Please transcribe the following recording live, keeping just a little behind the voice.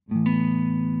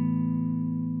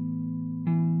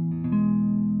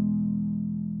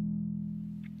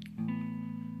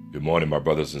Good morning, my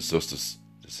brothers and sisters.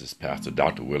 This is Pastor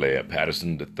Dr. Willie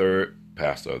Patterson III,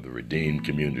 pastor of the Redeemed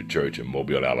Community Church in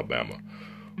Mobile, Alabama.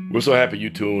 We're so happy you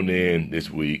tuned in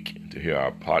this week to hear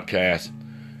our podcast.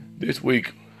 This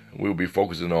week, we'll be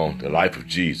focusing on the life of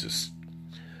Jesus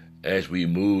as we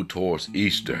move towards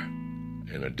Easter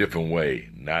in a different way,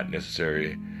 not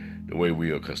necessarily the way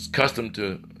we are accustomed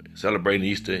to celebrating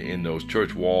Easter in those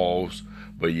church walls,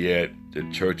 but yet the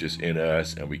church is in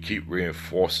us, and we keep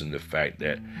reinforcing the fact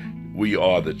that we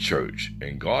are the church,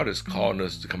 and God is calling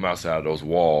us to come outside of those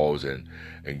walls and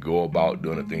go about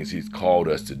doing the things He's called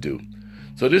us to do.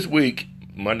 So this week,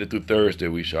 Monday through Thursday,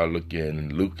 we shall look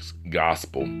in Luke's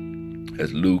Gospel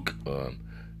as Luke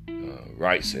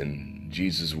writes in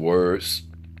Jesus' words,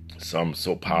 some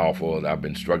so powerful that I've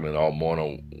been struggling all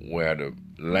morning where to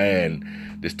land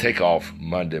this takeoff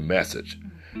Monday message.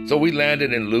 So we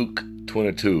landed in Luke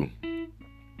 22,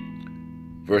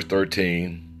 verse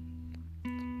 13.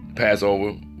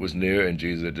 Passover was near, and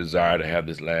Jesus desired to have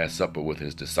this Last Supper with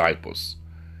his disciples.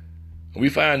 And we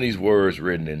find these words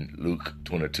written in Luke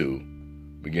 22,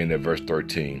 beginning at verse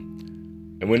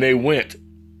 13. And when they went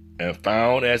and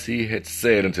found as he had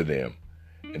said unto them,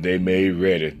 and they made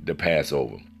ready the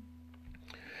Passover.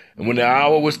 And when the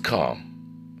hour was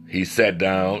come, he sat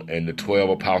down, and the 12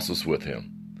 apostles with him.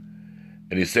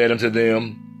 And he said unto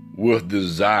them, with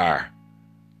desire,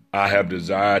 I have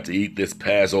desired to eat this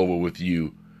Passover with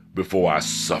you before I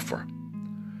suffer.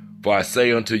 For I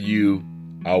say unto you,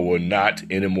 I will not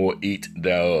any more eat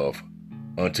thereof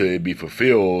until it be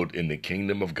fulfilled in the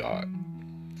kingdom of God.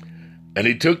 And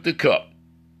he took the cup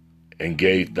and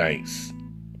gave thanks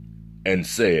and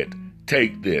said,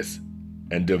 take this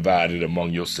and divide it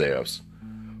among yourselves.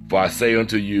 For I say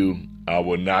unto you, I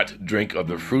will not drink of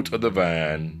the fruit of the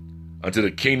vine until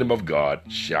the kingdom of God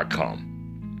shall come.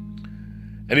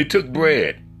 And he took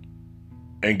bread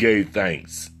and gave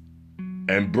thanks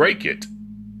and brake it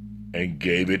and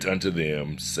gave it unto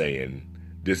them, saying,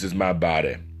 this is my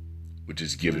body, which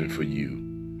is given for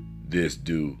you. This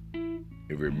do in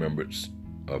remembrance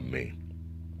of me.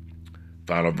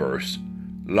 Final verse.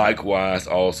 Likewise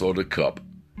also the cup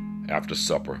after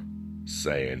supper,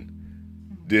 saying,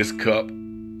 this cup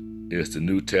is the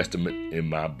New Testament in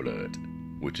my blood,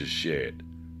 which is shed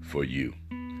for you.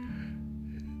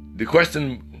 The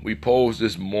question we posed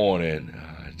this morning,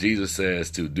 Jesus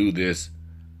says to do this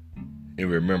in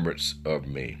remembrance of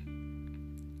me.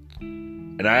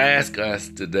 And I ask us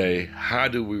today, how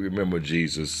do we remember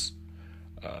Jesus?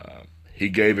 He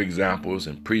gave examples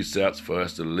and precepts for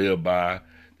us to live by,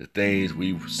 the things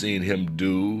we've seen him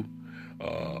do.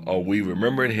 Are we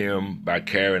remembering him by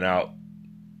carrying out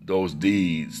those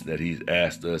deeds that he's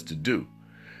asked us to do?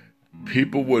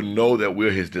 People will know that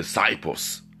we're his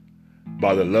disciples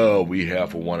by the love we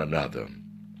have for one another.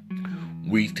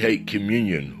 We take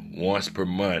communion once per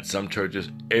month, some churches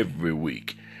every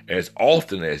week. As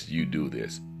often as you do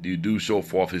this, you do show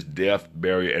forth his death,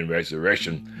 burial, and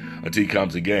resurrection until he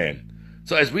comes again.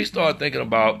 So as we start thinking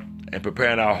about and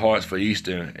preparing our hearts for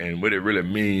Easter and what it really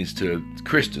means to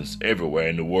Christians everywhere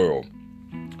in the world,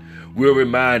 we're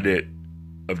reminded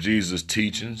of Jesus'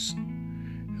 teachings.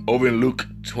 Over in Luke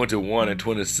 21 and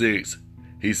 26,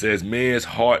 he says, men's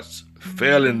hearts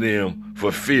fail in them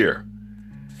for fear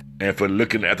and for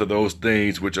looking after those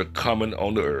things which are coming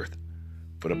on the earth.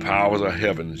 For the powers of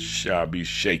heaven shall be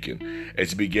shaken, as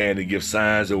he began to give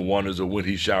signs and wonders of when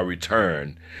he shall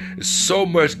return. There's so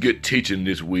much good teaching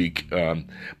this week,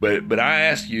 but I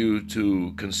ask you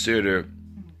to consider,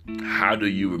 how do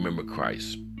you remember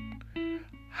Christ?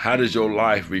 How does your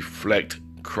life reflect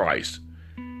Christ?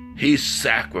 He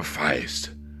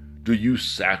sacrificed. Do you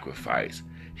sacrifice?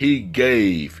 He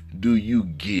gave. Do you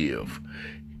give?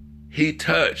 He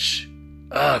touched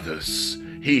others.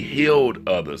 He healed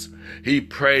others. He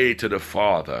prayed to the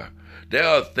Father. There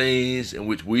are things in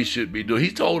which we should be doing.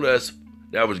 He told us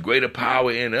there was greater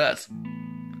power in us.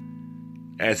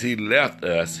 As he left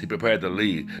us, he prepared to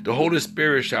leave. The Holy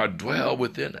Spirit shall dwell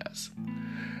within us.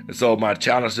 And so my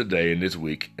challenge today and this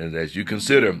week is, as you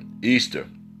consider Easter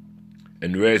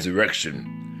and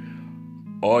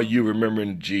resurrection, are you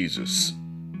remembering Jesus?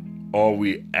 Are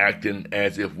we acting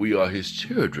as if we are his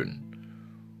children?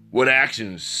 What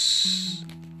actions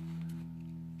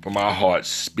from our hearts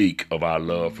speak of our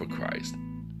love for Christ?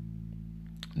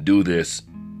 Do this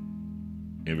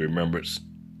in remembrance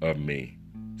of me,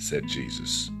 said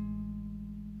Jesus.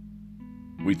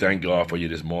 We thank God for you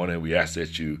this morning. We ask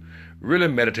that you really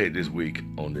meditate this week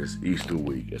on this Easter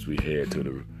week as we head to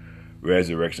the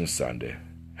Resurrection Sunday.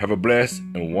 Have a blessed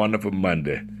and wonderful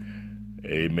Monday.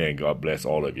 Amen. God bless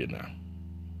all of you now.